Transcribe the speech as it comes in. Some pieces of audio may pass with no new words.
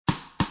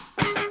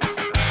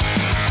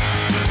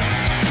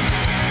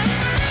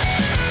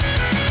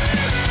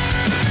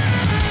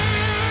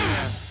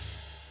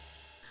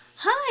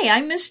Hi,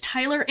 I'm Miss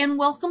Tyler, and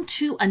welcome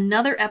to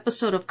another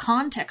episode of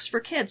Context for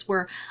Kids,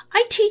 where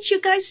I teach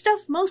you guys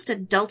stuff most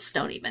adults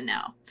don't even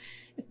know.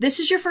 If this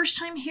is your first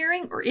time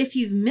hearing, or if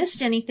you've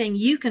missed anything,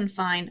 you can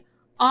find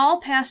all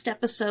past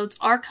episodes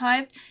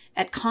archived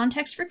at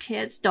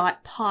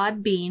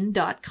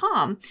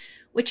contextforkids.podbean.com,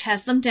 which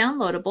has them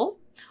downloadable,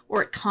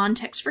 or at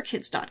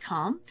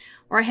contextforkids.com,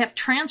 or I have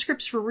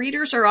transcripts for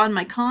readers or on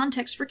my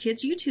Context for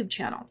Kids YouTube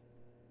channel.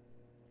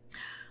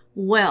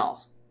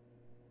 Well,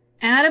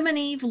 Adam and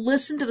Eve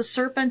listened to the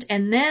serpent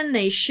and then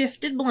they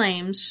shifted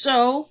blame.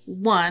 So,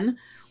 1,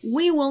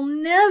 we will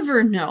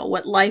never know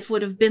what life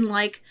would have been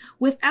like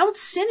without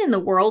sin in the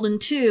world.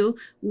 And 2,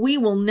 we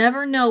will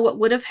never know what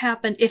would have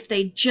happened if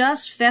they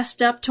just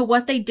fessed up to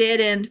what they did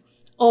and,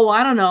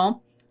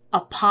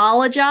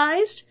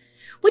 apologized,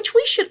 which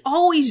we should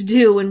always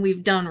do when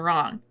we've done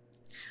wrong.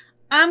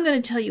 I'm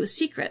going to tell you a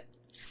secret.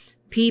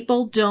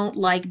 People don't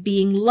like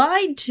being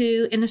lied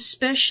to, and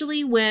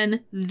especially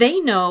when they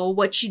know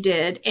what you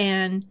did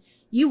and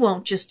you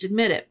won't just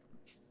admit it.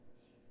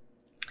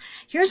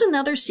 Here's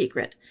another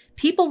secret.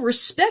 People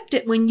respect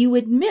it when you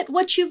admit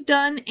what you've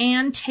done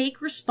and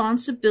take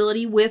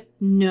responsibility with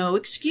no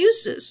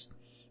excuses.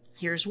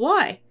 Here's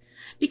why.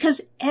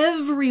 Because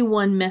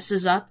everyone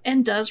messes up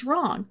and does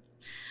wrong.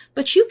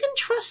 But you can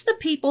trust the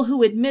people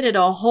who admit it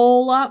a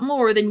whole lot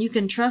more than you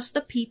can trust the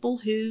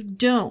people who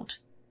don't.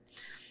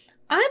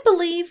 I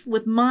believe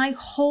with my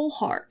whole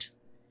heart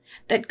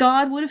that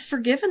God would have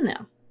forgiven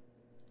them.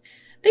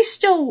 They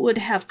still would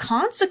have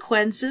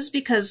consequences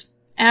because,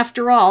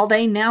 after all,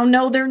 they now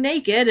know they're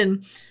naked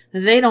and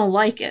they don't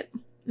like it. It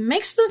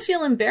makes them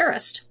feel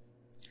embarrassed.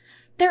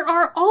 There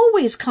are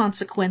always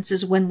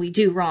consequences when we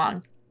do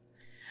wrong.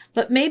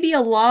 But maybe a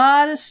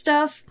lot of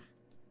stuff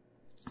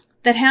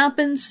that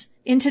happens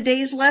in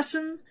today's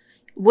lesson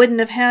wouldn't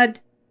have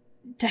had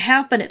to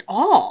happen at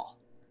all.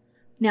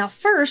 Now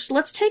first,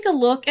 let's take a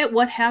look at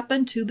what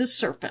happened to the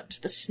serpent,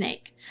 the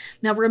snake.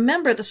 Now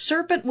remember, the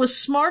serpent was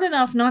smart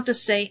enough not to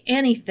say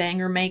anything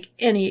or make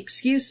any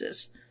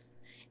excuses.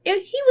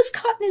 He was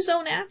caught in his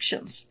own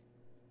actions.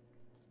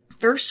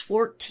 Verse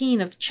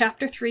 14 of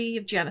chapter 3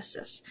 of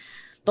Genesis.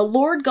 The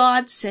Lord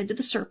God said to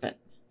the serpent,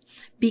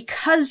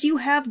 "Because you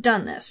have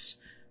done this,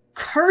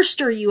 cursed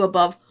are you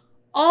above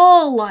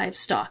all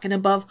livestock and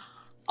above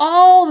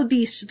all the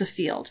beasts of the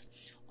field.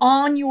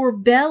 On your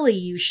belly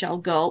you shall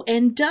go,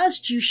 and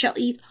dust you shall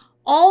eat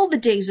all the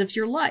days of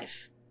your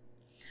life.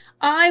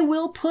 I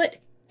will put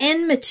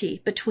enmity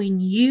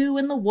between you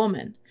and the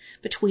woman,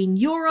 between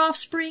your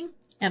offspring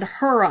and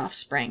her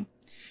offspring.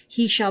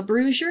 He shall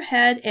bruise your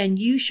head, and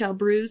you shall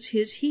bruise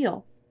his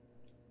heel."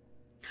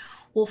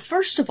 Well,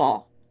 first of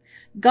all,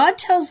 God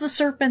tells the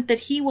serpent that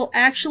he will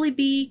actually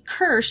be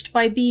cursed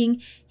by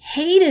being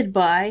hated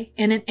by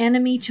and an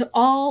enemy to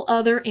all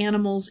other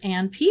animals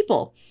and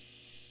people.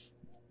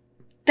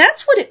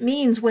 That's what it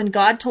means when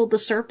God told the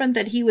serpent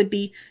that he would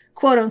be,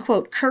 quote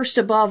unquote, cursed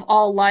above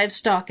all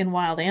livestock and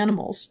wild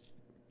animals.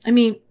 I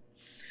mean,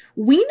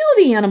 we know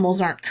the animals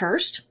aren't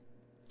cursed,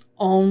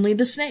 only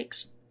the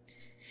snakes.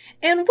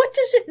 And what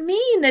does it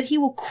mean that he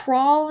will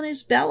crawl on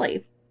his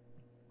belly?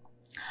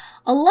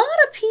 A lot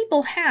of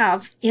people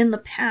have, in the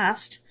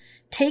past,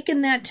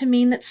 taken that to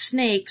mean that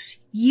snakes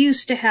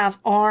used to have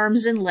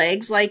arms and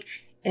legs like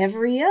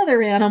every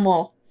other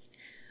animal.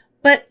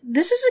 But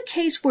this is a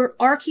case where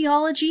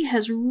archaeology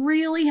has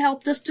really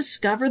helped us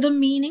discover the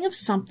meaning of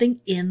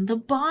something in the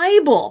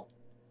Bible.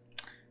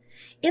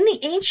 In the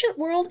ancient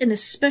world, and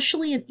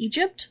especially in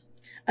Egypt,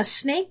 a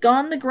snake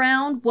on the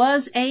ground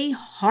was a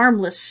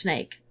harmless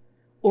snake,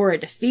 or a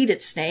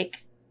defeated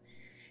snake.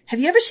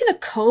 Have you ever seen a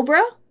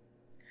cobra?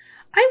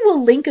 I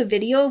will link a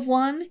video of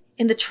one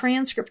in the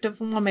transcript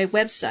on my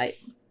website.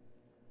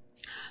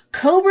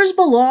 Cobras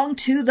belong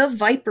to the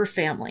viper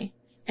family,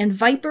 and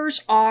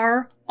vipers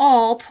are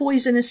all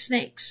poisonous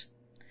snakes.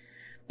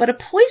 But a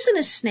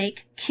poisonous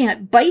snake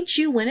can't bite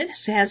you when it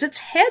has its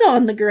head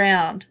on the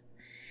ground.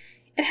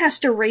 It has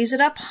to raise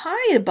it up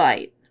high to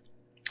bite.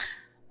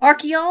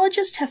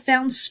 Archaeologists have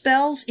found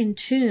spells in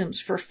tombs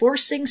for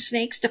forcing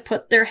snakes to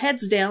put their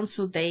heads down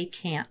so they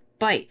can't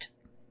bite.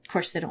 Of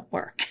course, they don't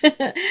work.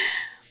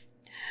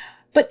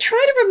 But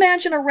try to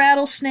imagine a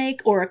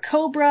rattlesnake or a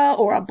cobra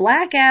or a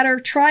black adder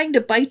trying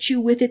to bite you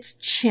with its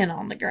chin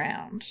on the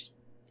ground.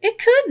 It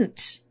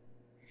couldn't.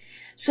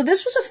 So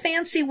this was a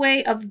fancy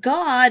way of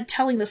God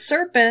telling the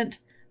serpent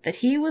that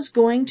he was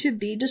going to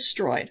be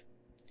destroyed.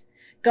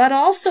 God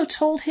also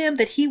told him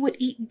that he would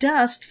eat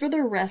dust for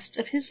the rest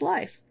of his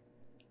life.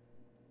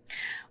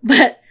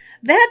 But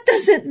that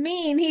doesn't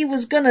mean he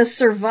was going to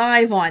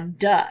survive on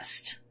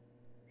dust.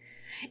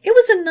 It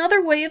was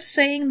another way of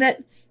saying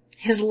that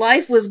his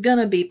life was going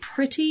to be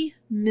pretty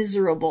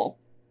miserable.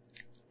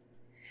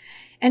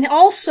 And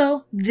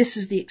also, this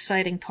is the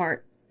exciting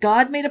part.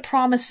 God made a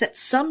promise that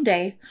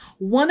someday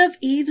one of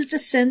Eve's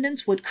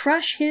descendants would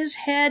crush his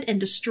head and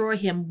destroy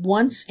him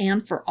once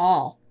and for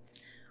all.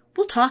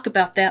 We'll talk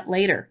about that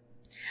later.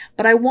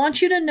 But I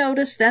want you to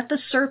notice that the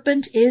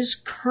serpent is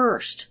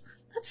cursed.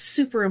 That's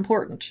super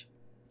important.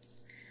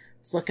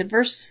 Let's look at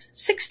verse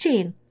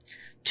 16.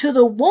 To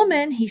the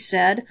woman, he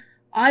said,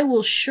 I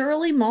will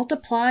surely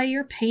multiply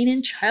your pain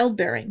in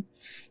childbearing.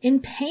 In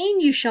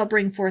pain you shall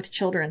bring forth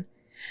children.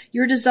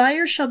 Your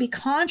desire shall be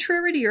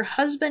contrary to your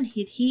husband,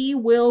 he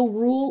will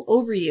rule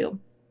over you.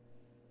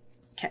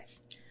 Okay.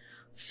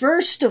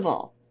 First of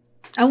all,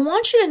 I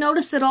want you to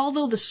notice that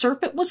although the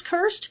serpent was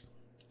cursed,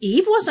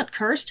 Eve wasn't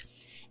cursed,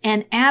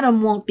 and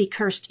Adam won't be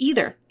cursed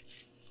either.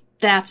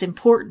 That's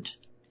important.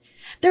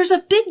 There's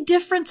a big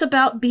difference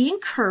about being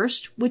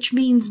cursed, which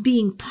means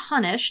being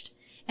punished,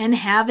 and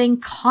having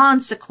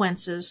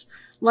consequences.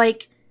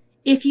 Like,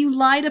 if you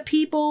lie to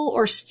people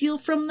or steal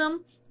from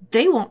them,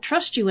 they won't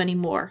trust you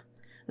anymore.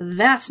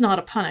 That's not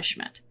a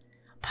punishment.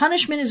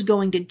 Punishment is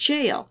going to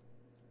jail.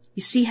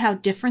 You see how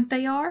different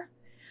they are?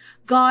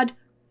 God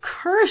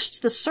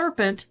cursed the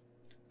serpent,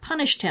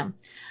 punished him.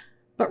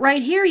 But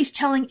right here he's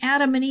telling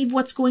Adam and Eve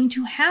what's going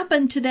to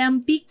happen to them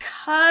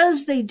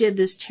because they did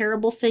this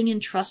terrible thing in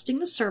trusting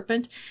the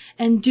serpent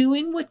and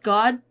doing what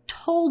God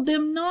told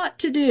them not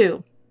to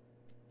do.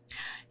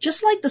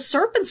 Just like the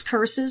serpent's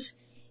curses,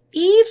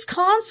 Eve's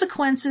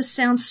consequences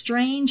sound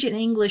strange in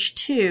English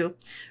too,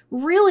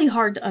 really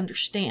hard to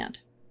understand.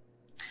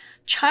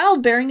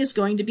 Childbearing is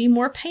going to be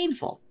more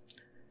painful,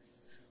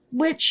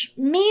 which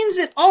means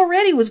it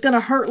already was going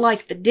to hurt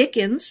like the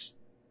dickens.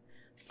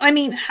 I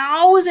mean,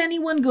 how is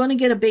anyone going to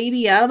get a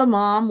baby out of the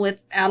mom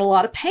without a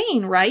lot of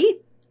pain,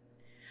 right?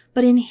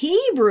 But in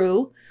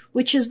Hebrew,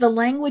 which is the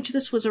language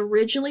this was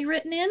originally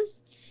written in,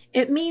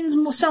 it means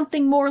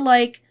something more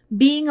like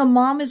being a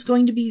mom is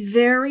going to be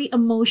very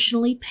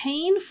emotionally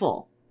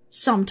painful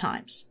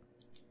sometimes.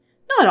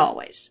 Not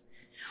always.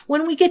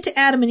 When we get to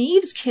Adam and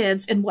Eve's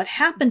kids and what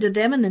happened to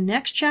them in the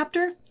next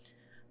chapter,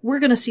 we're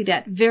going to see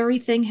that very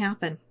thing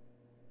happen.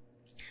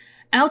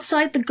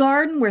 Outside the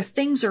garden where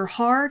things are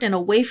hard and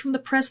away from the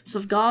presence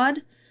of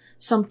God,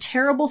 some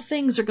terrible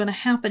things are going to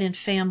happen in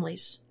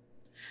families.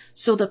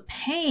 So the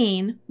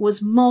pain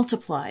was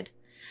multiplied.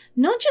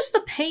 Not just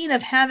the pain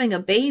of having a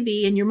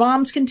baby, and your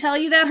moms can tell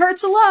you that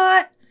hurts a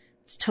lot.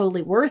 It's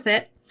totally worth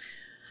it.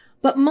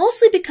 But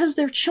mostly because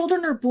their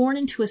children are born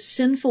into a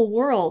sinful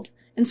world,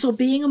 and so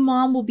being a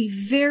mom will be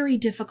very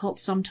difficult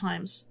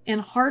sometimes,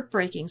 and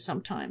heartbreaking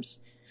sometimes.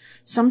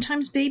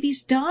 Sometimes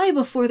babies die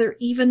before they're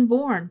even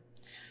born.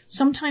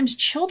 Sometimes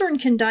children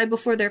can die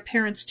before their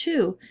parents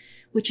too,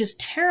 which is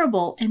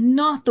terrible and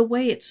not the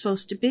way it's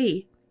supposed to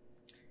be.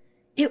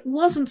 It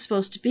wasn't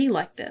supposed to be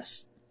like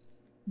this.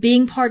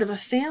 Being part of a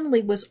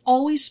family was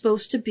always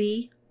supposed to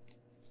be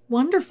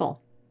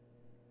wonderful.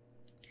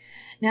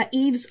 Now,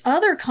 Eve's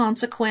other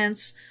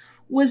consequence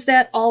was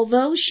that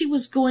although she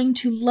was going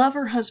to love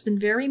her husband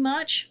very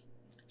much,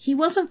 he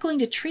wasn't going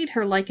to treat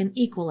her like an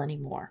equal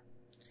anymore.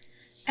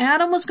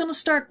 Adam was going to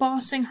start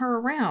bossing her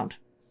around.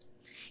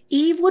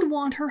 Eve would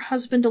want her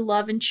husband to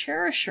love and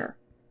cherish her,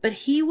 but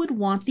he would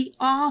want the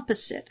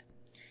opposite.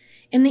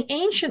 In the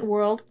ancient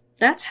world,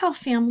 that's how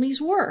families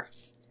were.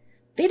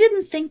 They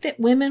didn't think that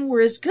women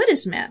were as good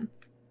as men.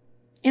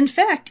 In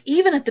fact,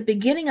 even at the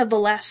beginning of the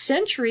last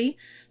century,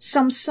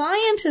 some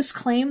scientists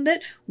claimed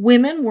that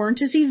women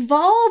weren't as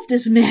evolved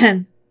as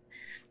men,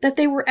 that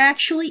they were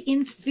actually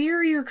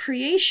inferior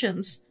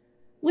creations,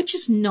 which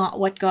is not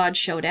what God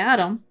showed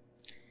Adam.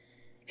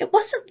 It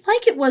wasn't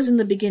like it was in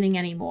the beginning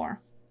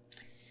anymore.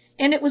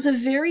 And it was a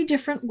very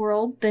different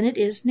world than it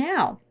is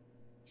now.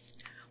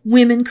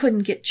 Women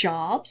couldn't get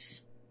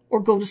jobs, or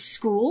go to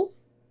school,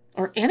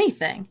 or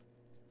anything.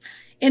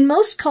 In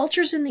most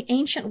cultures in the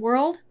ancient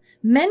world,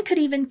 men could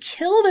even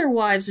kill their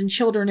wives and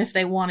children if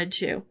they wanted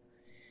to,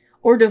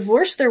 or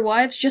divorce their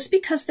wives just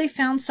because they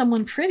found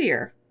someone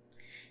prettier.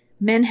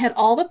 Men had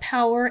all the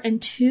power, and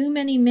too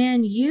many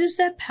men used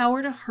that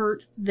power to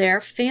hurt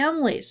their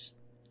families.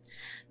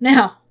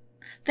 Now,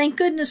 thank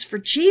goodness for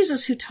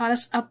Jesus, who taught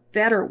us a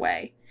better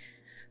way,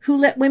 who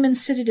let women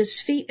sit at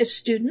his feet as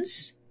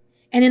students.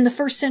 And in the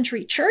first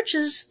century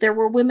churches, there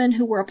were women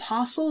who were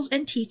apostles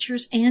and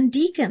teachers and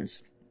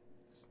deacons.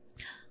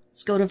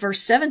 Let's go to verse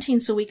 17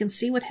 so we can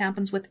see what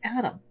happens with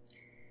Adam.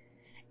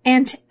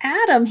 And to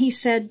Adam he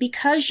said,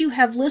 because you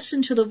have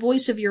listened to the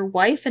voice of your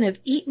wife and have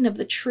eaten of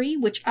the tree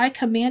which I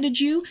commanded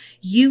you,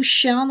 you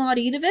shall not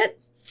eat of it.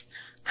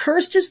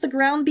 Cursed is the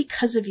ground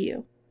because of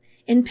you.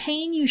 In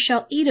pain you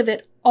shall eat of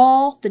it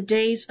all the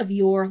days of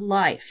your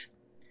life.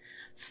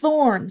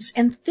 Thorns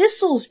and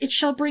thistles it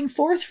shall bring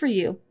forth for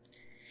you,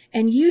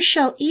 and you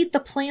shall eat the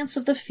plants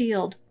of the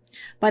field.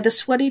 By the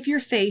sweat of your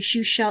face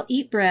you shall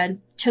eat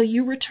bread till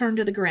you return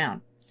to the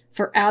ground,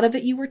 for out of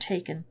it you were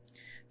taken.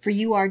 For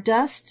you are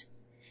dust,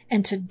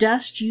 and to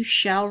dust you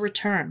shall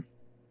return.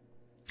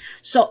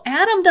 So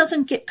Adam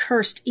doesn't get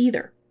cursed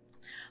either,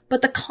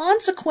 but the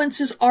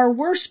consequences are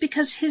worse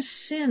because his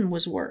sin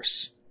was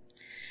worse.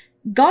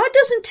 God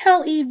doesn't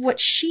tell Eve what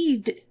she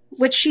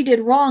did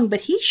wrong,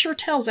 but he sure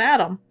tells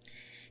Adam.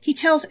 He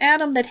tells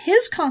Adam that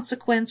his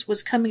consequence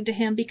was coming to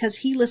him because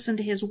he listened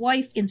to his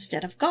wife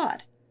instead of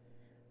God.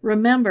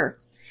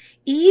 Remember,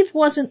 Eve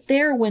wasn't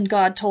there when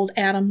God told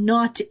Adam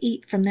not to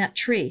eat from that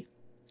tree.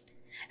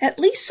 At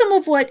least some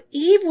of what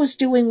Eve was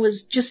doing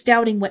was just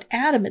doubting what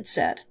Adam had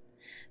said.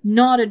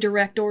 not a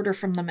direct order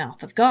from the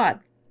mouth of God.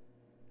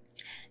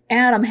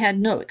 Adam had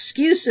no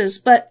excuses,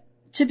 but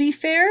to be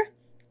fair,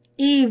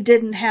 Eve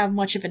didn't have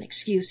much of an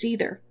excuse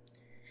either.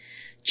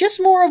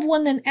 Just more of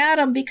one than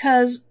Adam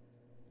because,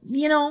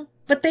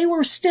 but they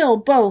were still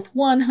both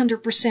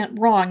 100%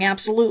 wrong,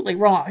 absolutely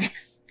wrong.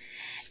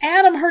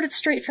 Adam heard it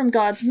straight from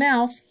God's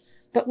mouth,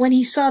 but when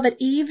he saw that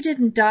Eve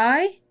didn't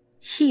die,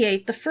 he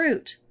ate the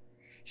fruit.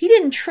 He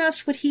didn't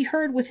trust what he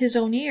heard with his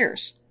own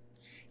ears.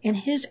 In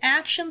his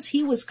actions,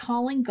 he was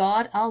calling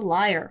God a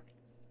liar.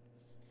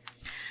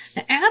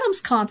 Now,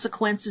 Adam's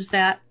consequence is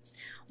that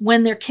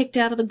when they're kicked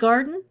out of the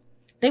garden,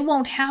 they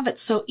won't have it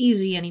so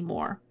easy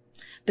anymore.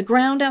 The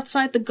ground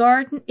outside the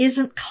garden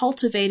isn't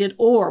cultivated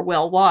or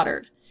well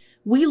watered.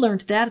 We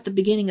learned that at the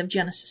beginning of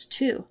Genesis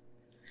 2.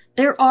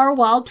 There are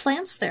wild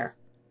plants there.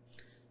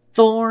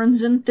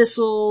 Thorns and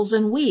thistles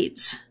and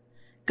weeds.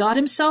 God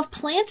himself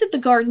planted the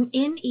garden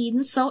in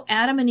Eden so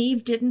Adam and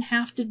Eve didn't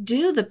have to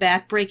do the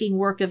backbreaking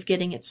work of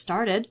getting it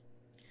started.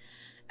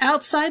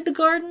 Outside the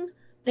garden,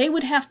 they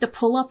would have to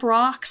pull up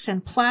rocks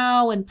and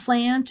plow and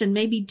plant and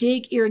maybe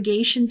dig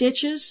irrigation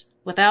ditches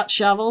without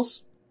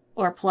shovels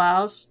or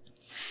plows.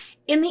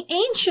 In the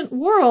ancient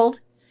world,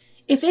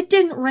 if it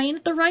didn't rain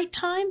at the right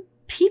time,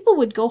 people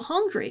would go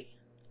hungry.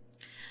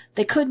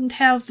 They couldn't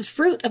have the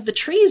fruit of the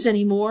trees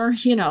anymore,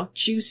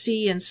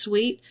 juicy and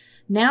sweet.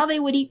 Now they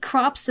would eat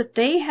crops that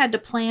they had to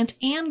plant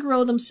and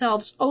grow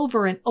themselves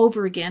over and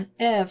over again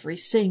every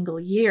single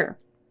year.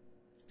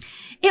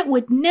 It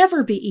would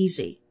never be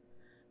easy.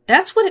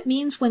 That's what it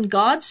means when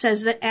God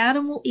says that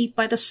Adam will eat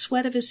by the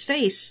sweat of his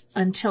face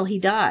until he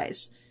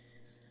dies.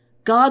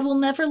 God will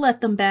never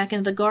let them back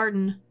into the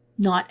garden,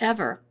 not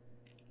ever.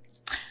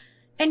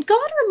 And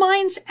God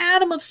reminds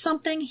Adam of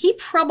something he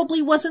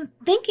probably wasn't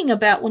thinking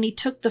about when he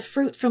took the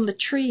fruit from the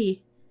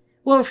tree.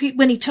 Well,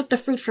 when he took the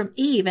fruit from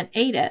Eve and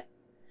ate it.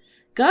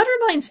 God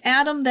reminds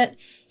Adam that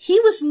he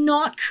was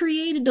not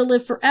created to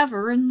live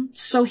forever, and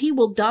so he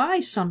will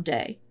die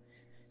someday.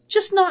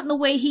 Just not in the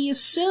way he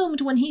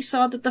assumed when he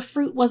saw that the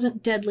fruit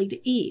wasn't deadly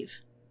to Eve.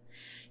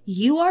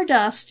 You are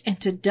dust, and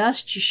to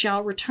dust you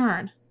shall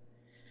return.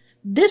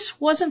 This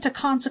wasn't a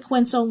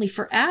consequence only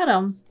for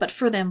Adam, but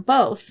for them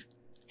both,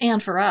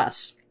 and for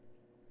us.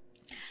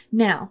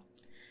 Now,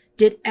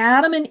 did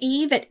Adam and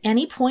Eve at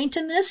any point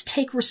in this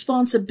take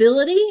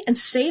responsibility and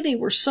say they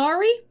were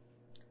sorry?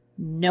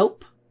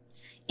 Nope.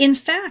 In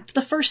fact,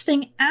 the first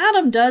thing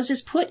Adam does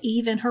is put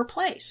Eve in her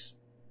place.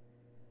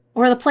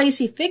 Or the place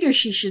he figures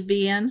she should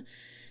be in.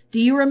 Do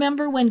you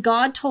remember when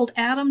God told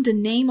Adam to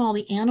name all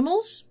the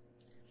animals?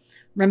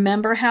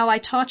 Remember how I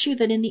taught you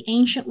that in the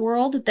ancient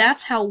world,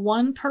 that's how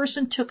one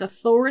person took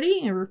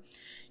authority or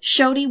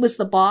showed he was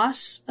the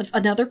boss of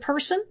another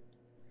person?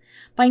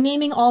 By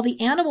naming all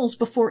the animals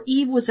before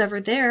Eve was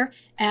ever there,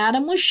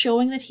 Adam was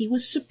showing that he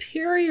was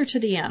superior to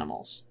the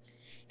animals.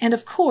 And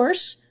of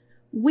course,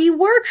 we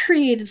were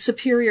created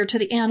superior to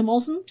the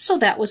animals, and so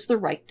that was the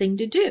right thing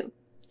to do.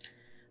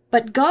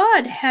 But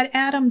God had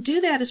Adam do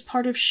that as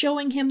part of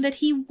showing him that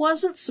he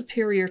wasn't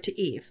superior to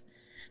Eve,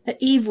 that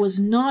Eve was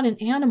not an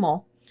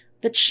animal,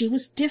 that she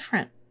was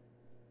different.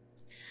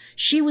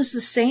 She was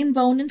the same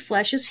bone and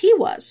flesh as he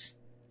was,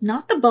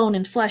 not the bone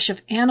and flesh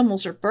of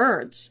animals or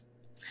birds.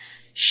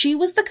 She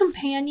was the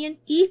companion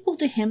equal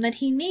to him that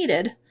he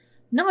needed,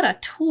 not a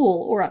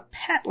tool or a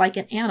pet like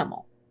an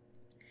animal.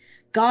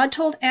 God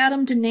told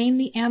Adam to name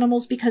the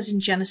animals because in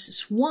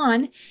Genesis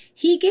 1,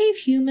 he gave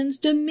humans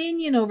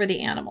dominion over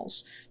the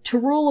animals, to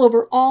rule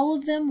over all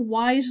of them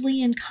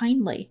wisely and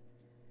kindly.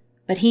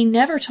 But he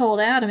never told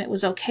Adam it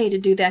was okay to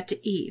do that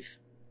to Eve.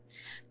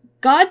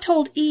 God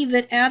told Eve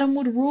that Adam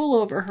would rule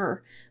over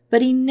her,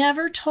 but he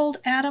never told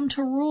Adam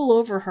to rule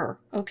over her,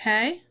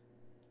 okay?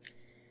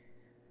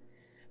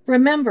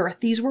 Remember,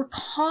 these were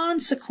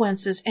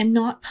consequences and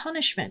not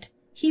punishment.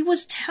 He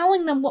was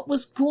telling them what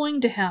was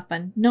going to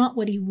happen, not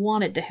what he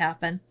wanted to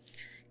happen.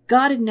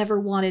 God had never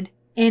wanted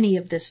any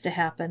of this to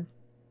happen.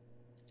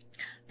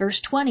 Verse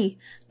 20,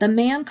 the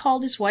man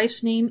called his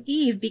wife's name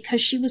Eve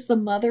because she was the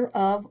mother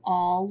of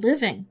all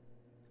living.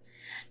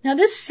 Now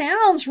this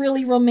sounds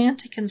really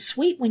romantic and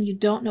sweet when you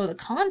don't know the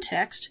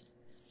context.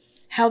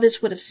 How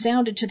this would have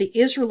sounded to the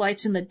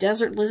Israelites in the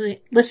desert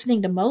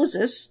listening to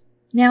Moses.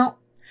 Now,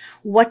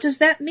 what does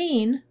that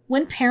mean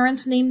when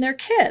parents name their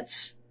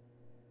kids?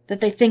 That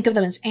they think of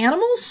them as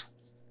animals?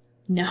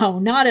 No,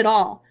 not at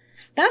all.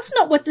 That's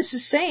not what this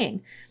is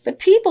saying. But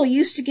people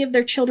used to give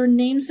their children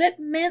names that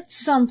meant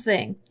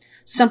something.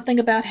 Something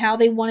about how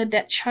they wanted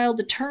that child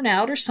to turn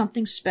out or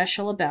something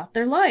special about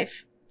their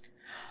life.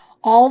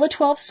 All the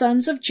 12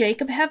 sons of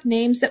Jacob have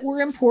names that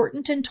were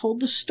important and told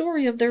the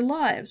story of their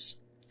lives.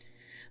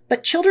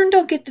 But children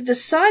don't get to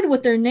decide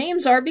what their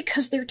names are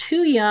because they're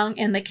too young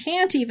and they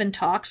can't even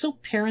talk, so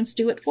parents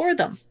do it for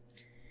them.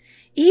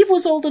 Eve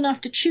was old enough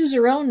to choose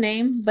her own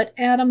name, but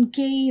Adam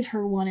gave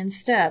her one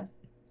instead.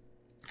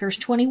 Verse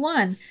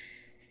 21,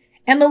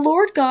 and the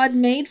Lord God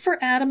made for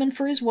Adam and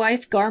for his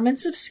wife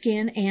garments of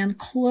skin and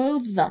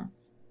clothed them.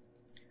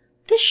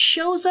 This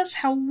shows us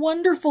how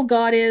wonderful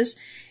God is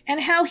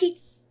and how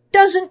he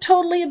doesn't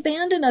totally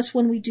abandon us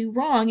when we do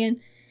wrong, and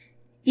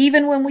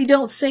even when we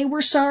don't say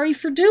we're sorry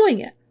for doing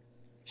it.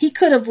 He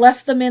could have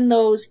left them in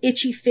those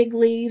itchy fig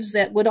leaves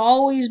that would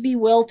always be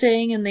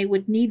wilting and they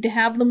would need to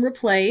have them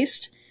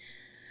replaced.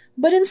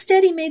 But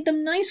instead he made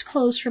them nice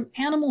clothes from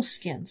animal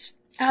skins,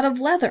 out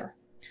of leather,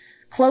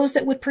 clothes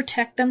that would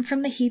protect them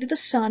from the heat of the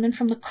sun and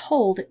from the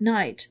cold at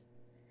night.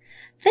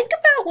 Think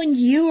about when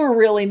you are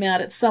really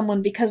mad at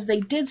someone because they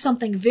did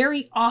something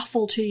very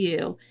awful to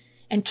you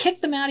and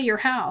kicked them out of your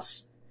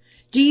house.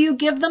 Do you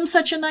give them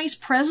such a nice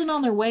present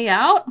on their way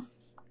out?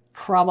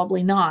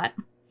 Probably not.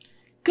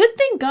 Good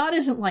thing God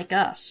isn't like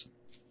us.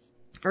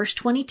 Verse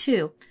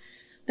 22.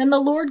 Then the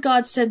Lord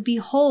God said,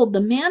 Behold,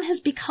 the man has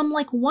become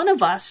like one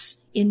of us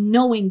in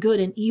knowing good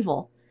and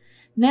evil.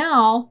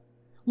 Now,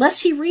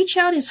 lest he reach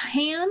out his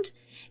hand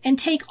and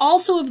take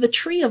also of the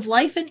tree of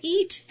life and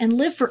eat and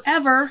live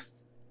forever.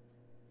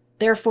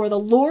 Therefore the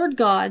Lord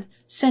God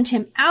sent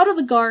him out of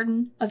the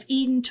Garden of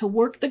Eden to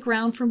work the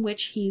ground from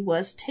which he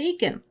was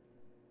taken.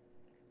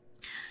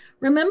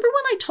 Remember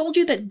when I told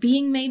you that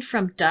being made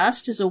from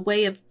dust is a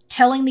way of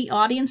telling the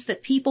audience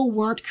that people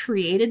weren't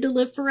created to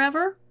live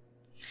forever?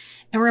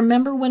 And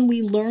remember when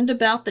we learned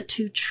about the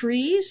two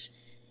trees?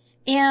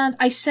 And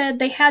I said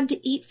they had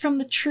to eat from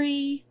the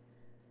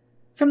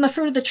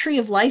fruit of the tree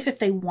of life if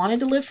they wanted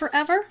to live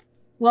forever?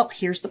 Well,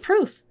 here's the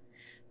proof.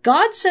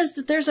 God says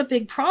that there's a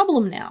big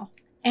problem now.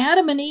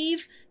 Adam and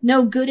Eve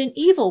know good and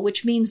evil,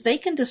 which means they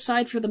can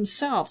decide for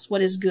themselves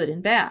what is good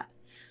and bad.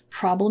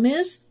 Problem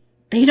is,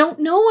 they don't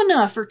know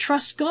enough or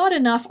trust God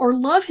enough or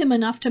love him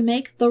enough to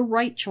make the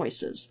right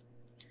choices.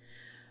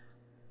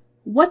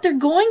 What they're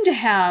going to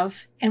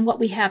have and what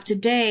we have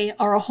today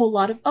are a whole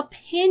lot of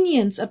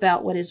opinions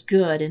about what is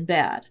good and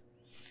bad.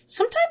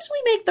 Sometimes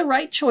we make the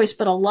right choice,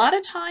 but a lot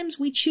of times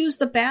we choose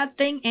the bad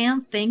thing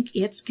and think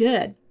it's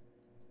good.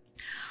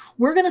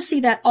 We're going to see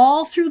that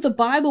all through the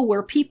Bible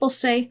where people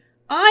say,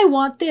 I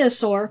want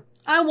this, or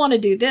I want to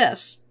do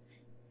this.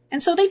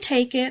 And so they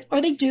take it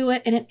or they do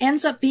it, and it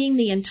ends up being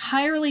the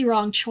entirely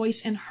wrong choice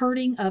and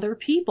hurting other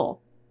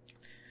people.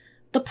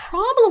 The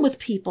problem with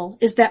people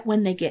is that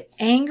when they get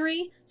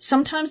angry,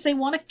 sometimes they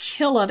want to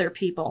kill other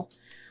people.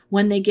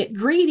 When they get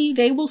greedy,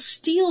 they will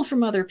steal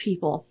from other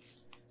people.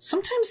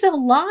 Sometimes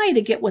they'll lie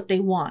to get what they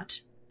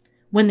want.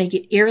 When they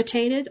get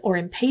irritated or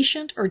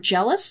impatient or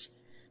jealous,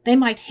 they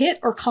might hit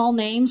or call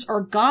names or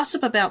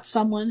gossip about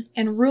someone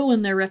and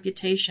ruin their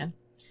reputation.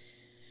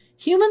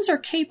 Humans are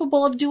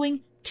capable of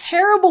doing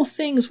terrible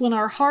things when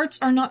our hearts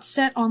are not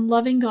set on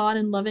loving God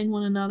and loving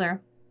one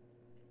another.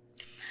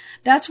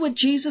 That's what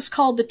Jesus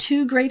called the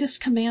two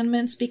greatest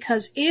commandments,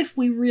 because if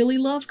we really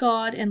love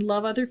God and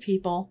love other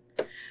people,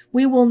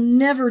 we will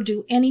never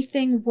do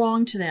anything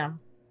wrong to them.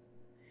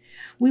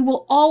 We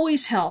will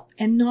always help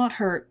and not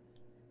hurt.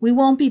 We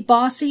won't be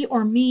bossy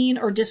or mean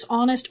or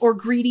dishonest or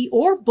greedy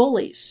or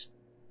bullies.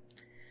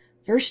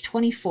 Verse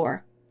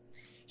 24.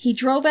 He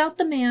drove out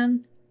the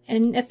man,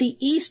 and at the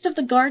east of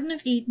the Garden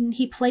of Eden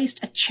he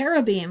placed a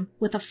cherubim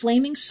with a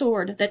flaming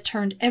sword that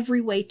turned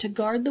every way to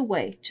guard the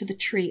way to the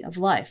tree of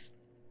life.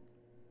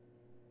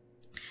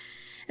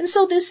 And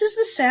so this is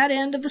the sad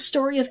end of the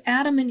story of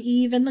Adam and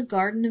Eve in the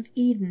Garden of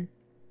Eden.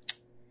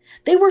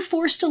 They were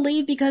forced to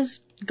leave because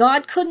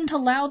God couldn't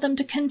allow them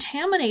to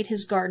contaminate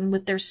his garden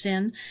with their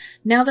sin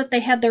now that they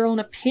had their own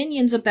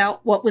opinions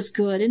about what was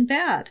good and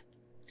bad.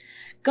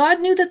 God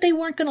knew that they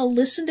weren't going to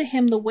listen to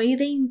him the way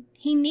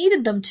he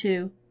needed them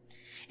to.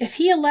 If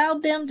he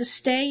allowed them to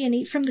stay and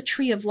eat from the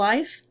tree of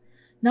life,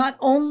 not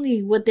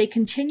only would they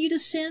continue to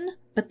sin,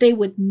 but they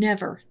would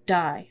never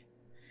die.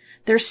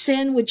 Their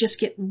sin would just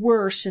get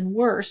worse and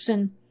worse,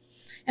 and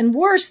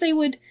worse, they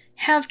would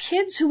have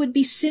kids who would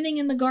be sinning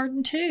in the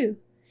garden too.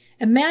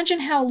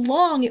 Imagine how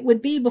long it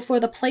would be before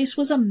the place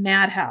was a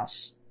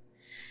madhouse.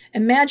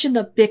 Imagine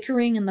the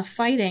bickering and the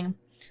fighting.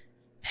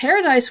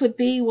 Paradise would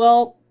be,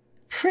 well,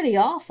 pretty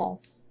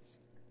awful.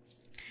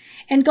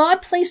 And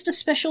God placed a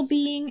special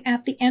being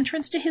at the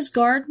entrance to his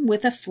garden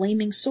with a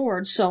flaming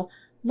sword. So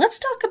let's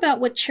talk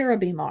about what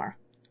cherubim are.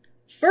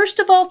 First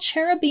of all,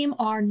 cherubim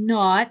are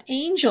not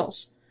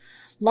angels.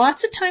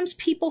 Lots of times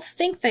people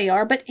think they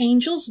are, but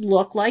angels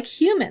look like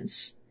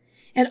humans.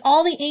 And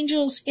all the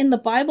angels in the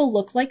Bible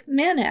look like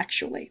men,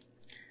 actually.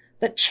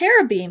 But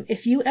cherubim,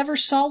 if you ever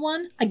saw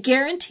one, I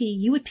guarantee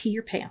you would pee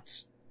your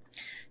pants.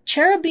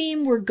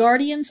 Cherubim were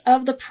guardians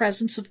of the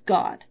presence of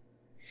God.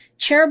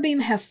 Cherubim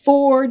have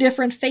 4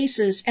 different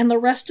faces, and the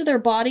rest of their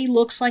body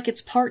looks like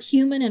it's part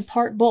human and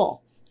part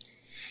bull.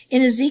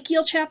 In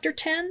Ezekiel chapter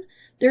 10,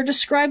 they're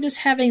described as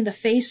having the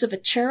face of a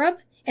cherub,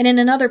 and in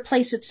another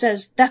place it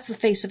says that's the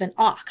face of an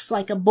ox,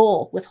 like a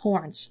bull with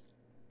horns.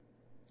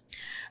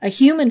 A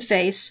human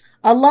face,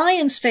 a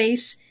lion's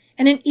face,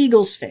 and an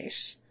eagle's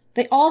face.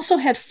 They also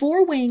had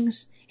 4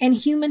 wings and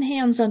human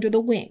hands under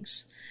the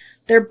wings.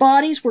 Their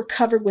bodies were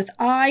covered with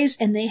eyes,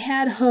 and they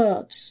had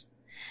hooves.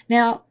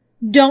 Now,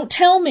 don't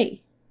tell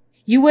me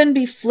you wouldn't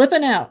be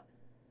flipping out.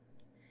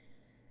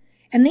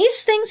 And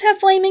these things have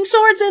flaming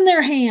swords in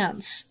their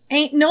hands.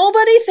 Ain't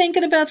nobody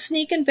thinking about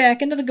sneaking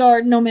back into the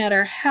garden no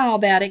matter how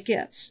bad it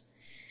gets.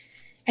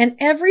 And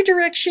every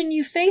direction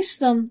you face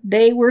them,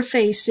 they were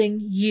facing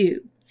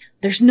you.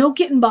 There's no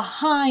getting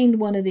behind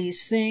one of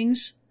these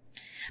things.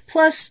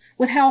 Plus,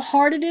 with how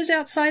hard it is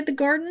outside the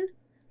garden,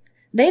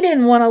 they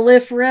didn't want to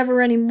live forever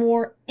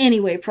anymore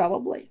anyway,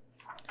 probably.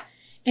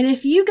 And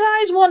if you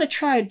guys want to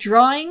try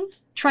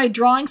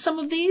drawing some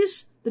of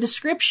these, the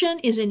description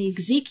is in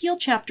Ezekiel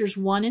chapters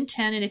 1 and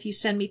 10, and if you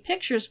send me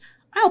pictures,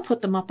 I'll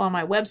put them up on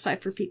my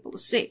website for people to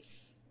see.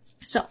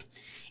 So,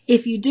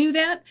 if you do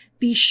that,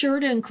 be sure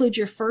to include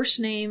your first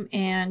name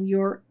and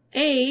your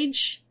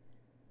age,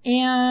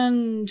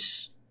 and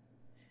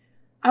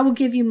I will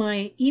give you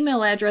my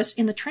email address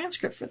in the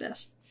transcript for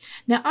this.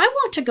 Now, I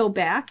want to go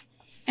back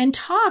and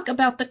talk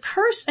about the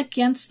curse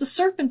against the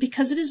serpent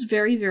because it is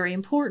very, very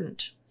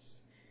important.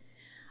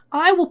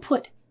 I will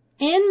put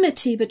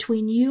enmity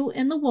between you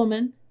and the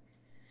woman,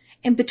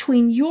 and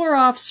between your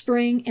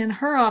offspring and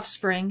her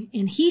offspring,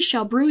 and he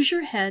shall bruise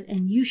your head,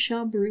 and you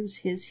shall bruise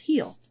his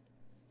heel.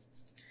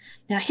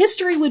 Now,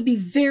 history would be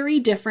very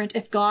different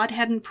if God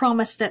hadn't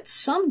promised that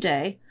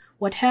someday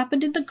what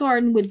happened in the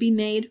garden would be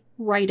made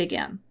right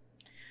again.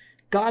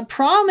 God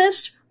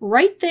promised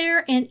right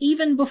there and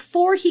even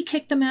before he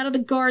kicked them out of the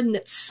garden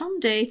that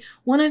someday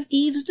one of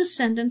Eve's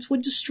descendants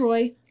would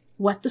destroy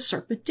what the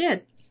serpent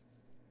did.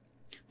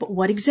 But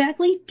what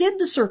exactly did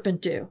the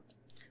serpent do?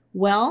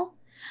 Well,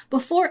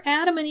 before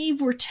Adam and Eve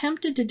were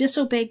tempted to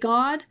disobey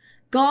God,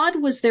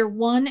 God was their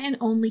one and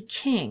only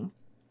king.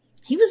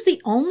 He was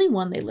the only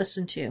one they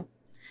listened to.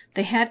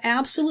 They had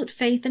absolute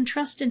faith and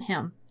trust in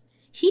him.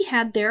 He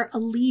had their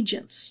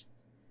allegiance.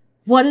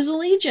 What is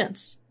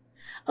allegiance?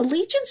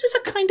 Allegiance is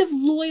a kind of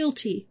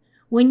loyalty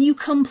when you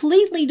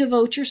completely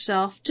devote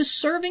yourself to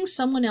serving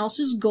someone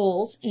else's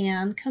goals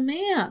and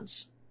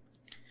commands.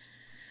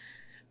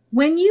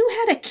 When you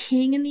had a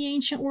king in the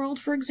ancient world,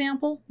 for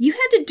example, you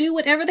had to do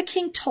whatever the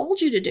king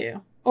told you to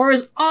do, or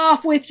is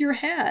off with your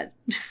head.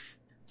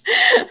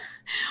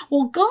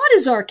 Well, God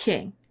is our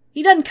king.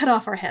 He doesn't cut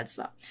off our heads,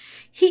 though.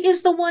 He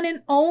is the one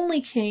and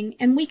only king,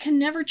 and we can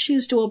never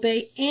choose to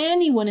obey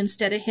anyone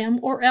instead of him,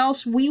 or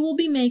else we will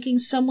be making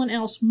someone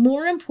else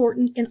more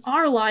important in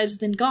our lives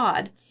than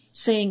God,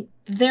 saying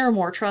they're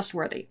more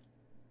trustworthy.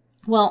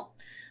 Well,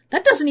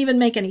 that doesn't even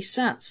make any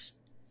sense.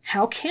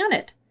 How can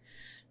it?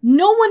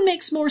 No one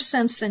makes more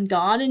sense than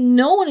God, and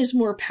no one is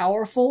more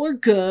powerful or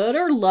good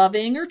or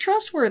loving or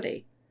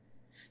trustworthy.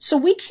 So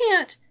we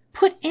can't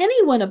put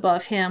anyone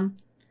above him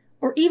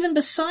or even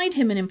beside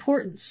him in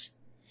importance.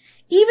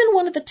 Even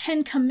one of the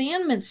 10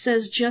 Commandments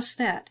says just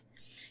that.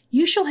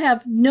 You shall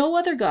have no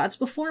other gods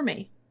before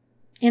me.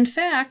 In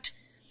fact,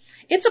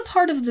 it's a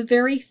part of the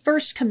very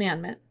first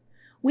commandment.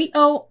 We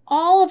owe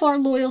all of our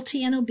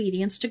loyalty and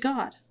obedience to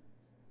God.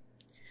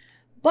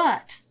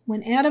 But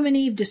when Adam and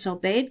Eve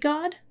disobeyed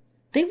God,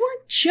 they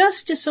weren't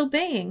just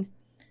disobeying.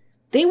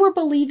 They were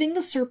believing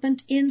the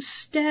serpent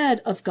instead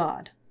of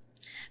God.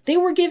 They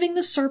were giving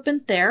the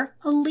serpent their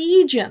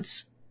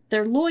allegiance,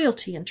 their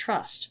loyalty and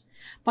trust,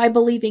 by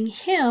believing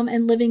him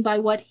and living by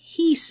what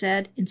he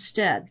said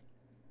instead.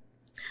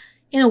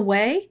 In a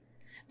way,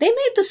 they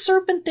made the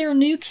serpent their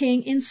new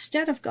king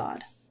instead of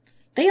God.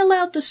 They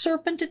allowed the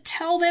serpent to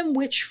tell them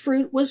which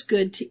fruit was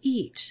good to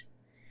eat.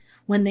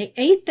 When they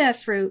ate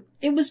that fruit,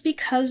 it was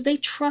because they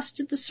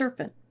trusted the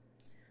serpent.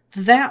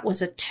 That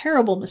was a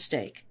terrible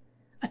mistake,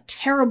 a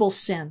terrible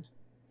sin.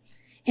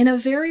 In a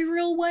very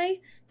real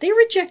way, they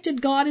rejected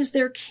God as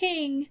their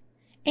king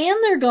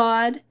and their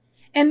God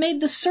and made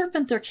the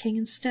serpent their king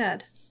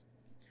instead.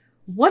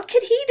 What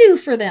could he do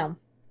for them?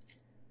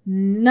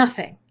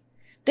 Nothing.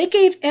 They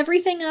gave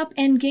everything up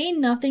and gained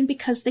nothing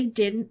because they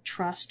didn't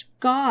trust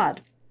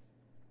God.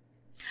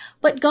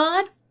 But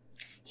God,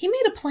 he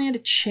made a plan to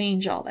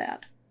change all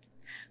that.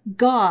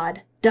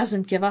 God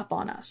doesn't give up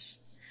on us.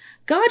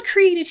 God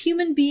created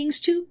human beings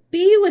to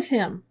be with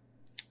him.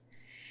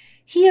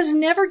 He has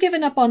never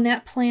given up on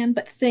that plan,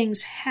 but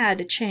things had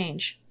to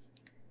change.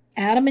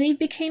 Adam and Eve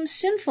became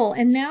sinful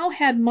and now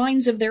had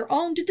minds of their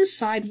own to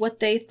decide what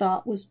they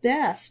thought was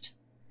best.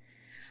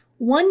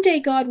 One day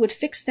God would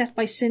fix that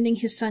by sending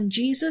his son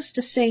Jesus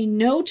to say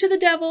no to the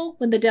devil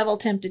when the devil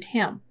tempted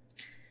him.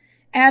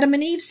 Adam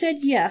and Eve said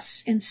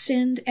yes and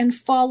sinned and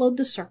followed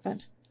the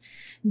serpent.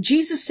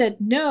 Jesus said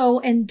no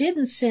and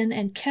didn't sin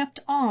and kept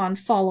on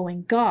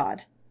following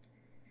God.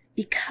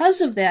 Because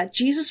of that,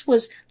 Jesus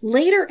was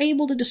later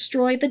able to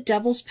destroy the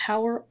devil's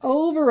power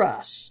over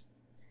us.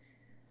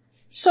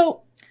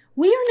 So,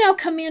 we are now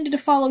commanded to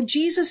follow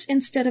Jesus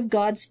instead of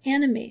God's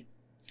enemy.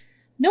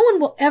 No one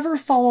will ever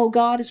follow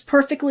God as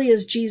perfectly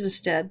as Jesus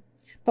did,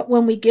 but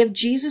when we give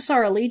Jesus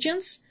our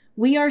allegiance,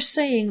 we are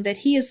saying that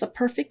he is the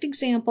perfect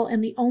example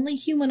and the only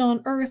human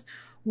on earth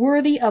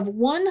worthy of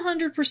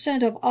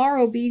 100% of our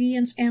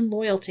obedience and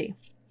loyalty.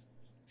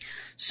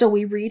 So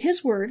we read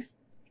his word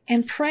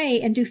and pray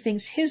and do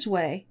things his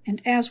way,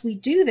 and as we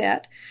do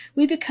that,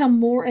 we become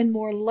more and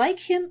more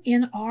like him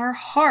in our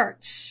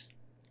hearts.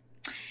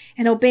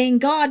 And obeying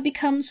God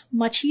becomes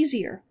much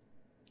easier.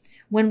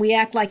 When we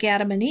act like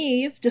Adam and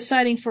Eve,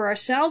 deciding for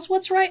ourselves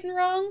what's right and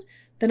wrong,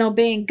 then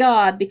obeying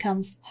God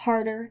becomes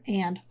harder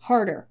and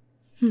harder.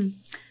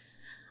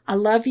 I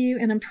love you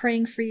and I'm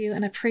praying for you,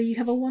 and I pray you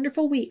have a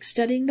wonderful week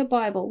studying the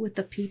Bible with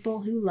the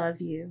people who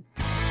love you.